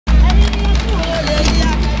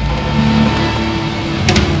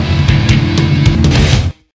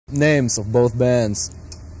names of both bands.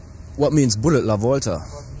 What means Bullet La Volta?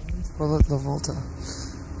 Bullet La Volta.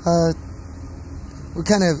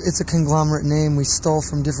 It's a conglomerate name we stole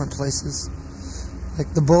from different places.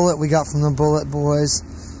 Like the Bullet we got from the Bullet Boys,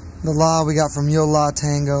 the La we got from Yo La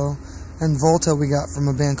Tango, and Volta we got from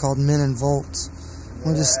a band called Men and Volts.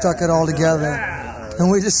 We just stuck it all together. And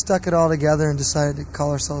we just stuck it all together and decided to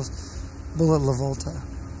call ourselves Bullet La Volta.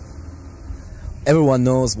 Everyone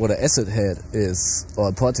knows what an acid head is, or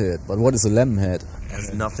a pothead, but what is a lemon head? It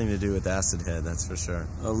has nothing to do with acid head, that's for sure.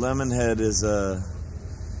 A lemon head is a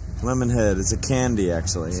candy,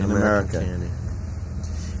 actually, in America. Candy.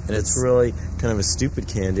 And it's really kind of a stupid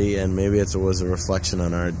candy, and maybe it was a reflection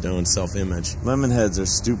on our own self-image. Lemon heads are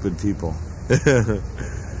stupid people.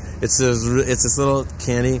 It's this little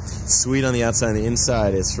candy, sweet on the outside, and the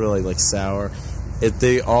inside it's really like sour.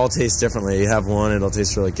 They all taste differently. You have one, it'll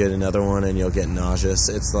taste really good. Another one, and you'll get nauseous.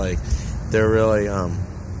 It's like they're really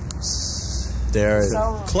they're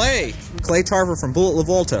Clay Tarver from Bullet La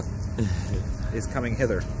Volta is coming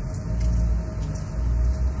hither.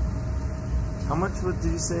 How much did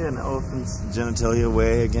you say an elephant's genitalia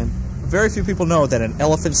weigh again? Very few people know that an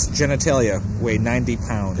elephant's genitalia weigh 90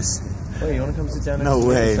 pounds. Wait, you want to come sit down? No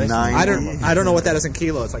way, 90. I don't know what that is in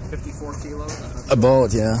kilos. Like 54 kilos.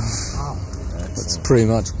 About, yeah. Oh. That's pretty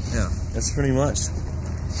much. Yeah, that's pretty much.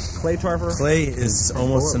 Clay Tarver. Clay is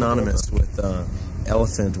almost synonymous with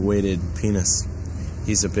elephant-weighted penis.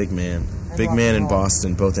 He's a big man. Big man in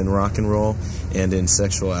Boston, both in rock and roll and in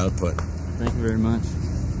sexual output. Thank you very much.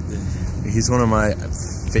 He's one of my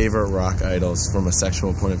favorite rock idols from a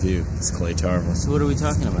sexual point of view. It's Clay Tarver. So what are we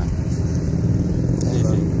talking about?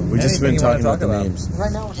 We've just been talking about the names.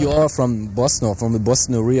 You are from Boston, or from the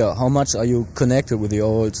Boston area. How much are you connected with the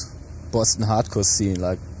old Boston hardcore scene?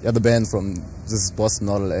 Like, the band from this is Boston,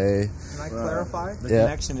 not LA. Can I clarify? The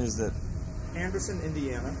connection is that Anderson,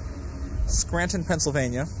 Indiana, Scranton,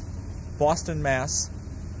 Pennsylvania, Boston, Mass,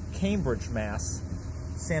 Cambridge, Mass,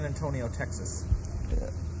 San Antonio, Texas. Yeah.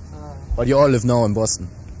 But you all live now in Boston.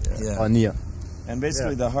 Yeah. Or near. And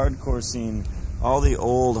basically the hardcore scene, all the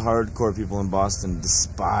old hardcore people in Boston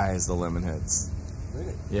despise the Lemonheads.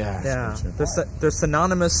 Really? Yeah. Yeah. They're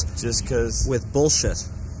synonymous just because with bullshit.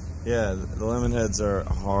 Yeah, the Lemonheads are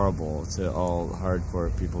horrible to all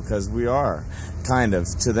hardcore people because we are, kind of,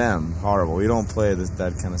 to them, horrible. We don't play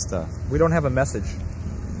that kind of stuff. We don't have a message.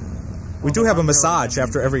 We do have a massage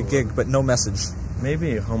after every gig, but no message.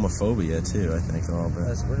 Maybe homophobia, too, I think, a little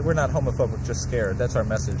bit. We're not homophobic, just scared. That's our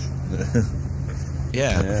message.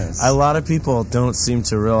 Yeah. Yes. A lot of people don't seem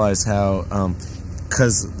to realize how,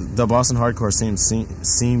 because the Boston hardcore scene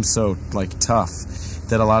seems so, like, tough,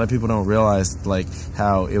 that a lot of people don't realize, like,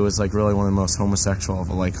 how it was, like, really one of the most homosexual,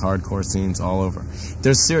 like, hardcore scenes all over.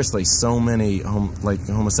 There's seriously so many,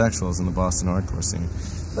 homosexuals in the Boston hardcore scene.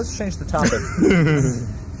 Let's change the topic.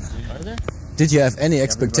 Are there? Did you have any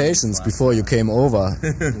expectations before you came over?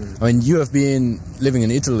 I mean, you have been living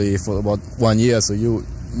in Italy for about 1 year, so you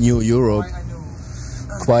knew Europe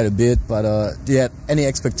quite a bit, but do you have any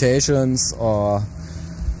expectations, or...?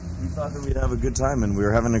 We thought that we'd have a good time, and we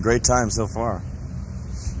were having a great time so far.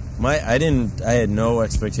 I had no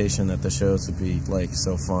expectation that the shows would be, like,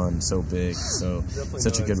 so fun, so big,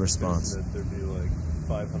 such a good response. That there'd be, like,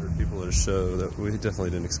 500 people at a show. That we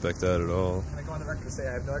definitely didn't expect that at all. Can I go on the record to say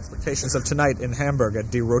I have no expectations of tonight in Hamburg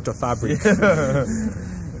at Die Rote Fabrik?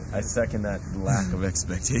 I second that lack of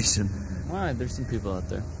expectation. Well, there's some people out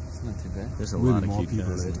there. It's not too bad. There's a lot of cute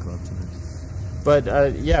guys at the club tonight. But,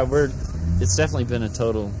 yeah, it's definitely been a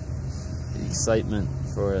total excitement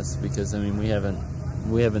for us because, I mean,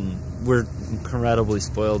 we're incredibly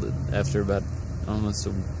spoiled after about almost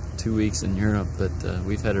 2 weeks in Europe, but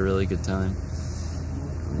we've had a really good time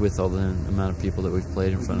with all the amount of people that we've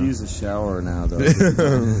played in front of. We use a shower now, though.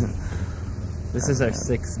 This is our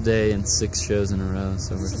 6th day and 6 shows in a row.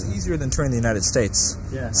 So this is easier than touring the United States.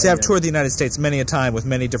 Yeah. See, I've toured the United States many a time with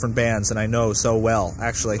many different bands, and I know so well,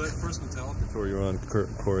 actually. That first Metallica tour you were on,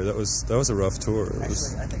 Corey, that was a rough tour.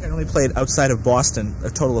 Actually, I think I only played outside of Boston a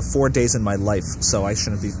total of 4 days in my life, so I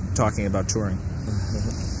shouldn't be talking about touring.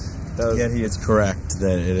 Yet he is correct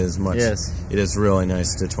that it is much. Yes. It is really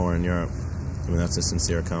nice to tour in Europe. I mean, that's a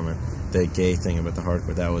sincere comment. The gay thing about the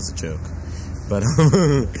hardcore, that was a joke. But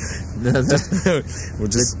we're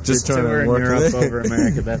just trying to work in Europe with it. over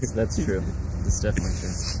America. That's true. That's definitely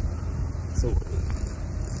true. So,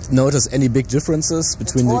 notice any big differences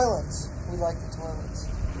between the toilets? We like the toilets.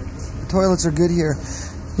 The toilets are good here.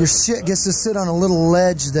 Your shit gets to sit on a little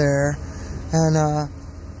ledge there, and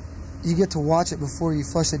you get to watch it before you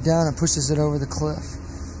flush it down and pushes it over the cliff.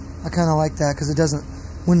 I kind of like that because it doesn't.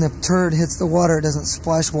 When the turd hits the water, it doesn't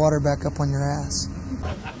splash water back up on your ass.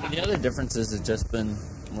 The other differences have just been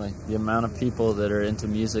like the amount of people that are into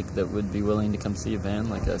music that would be willing to come see a band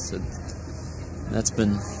like us. That's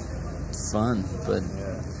been fun,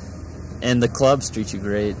 and the clubs treat you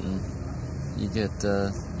great, and you get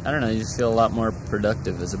I don't know, you just feel a lot more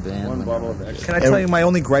productive as a band. Can I tell you my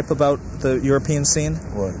only gripe about the European scene?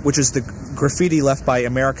 What? Which is the graffiti left by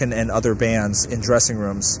American and other bands in dressing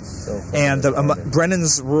rooms. And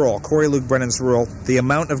Brennan's Rule, Corey Luke Brennan's Rule, the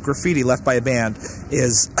amount of graffiti left by a band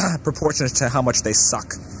is proportionate to how much they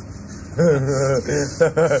suck.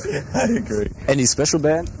 I agree. Any special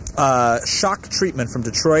band? Shock Treatment from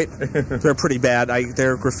Detroit. They're pretty bad.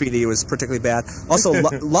 Their graffiti was particularly bad. Also,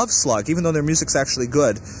 Love Slug, even though their music's actually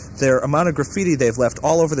good, their amount of graffiti they've left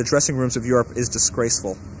all over the dressing rooms of Europe is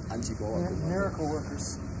disgraceful. Miracle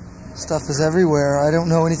Workers stuff is everywhere. I don't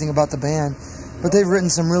know anything about the band, but they've written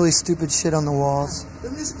some really stupid shit on the walls.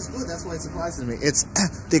 Their music is good. That's why it surprises me. It's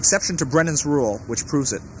the exception to Brennan's Rule, which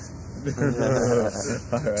proves it.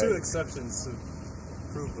 Two exceptions to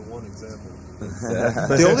prove the one example.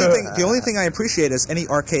 The only thing I appreciate is any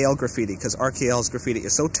RKL graffiti, because RKL's graffiti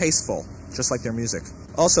is so tasteful, just like their music.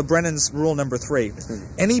 Also, Brennan's Rule number 3: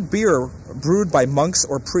 any beer brewed by monks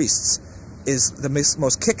or priests is the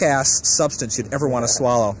most kick-ass substance you'd ever want to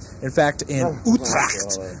swallow. In fact, in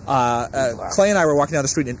Utrecht, Clay and I were walking down the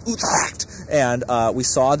street in Utrecht, and we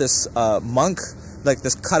saw this monk, like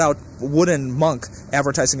this cutout wooden monk,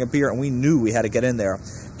 advertising a beer, and we knew we had to get in there.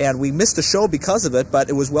 And we missed the show because of it, but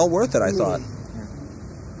it was well worth it, I thought.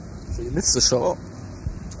 So you missed the show?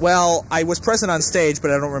 Well, I was present on stage, but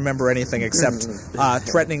I don't remember anything except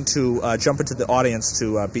threatening to jump into the audience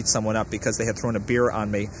to beat someone up because they had thrown a beer on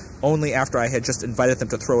me, only after I had just invited them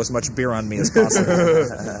to throw as much beer on me as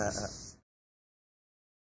possible.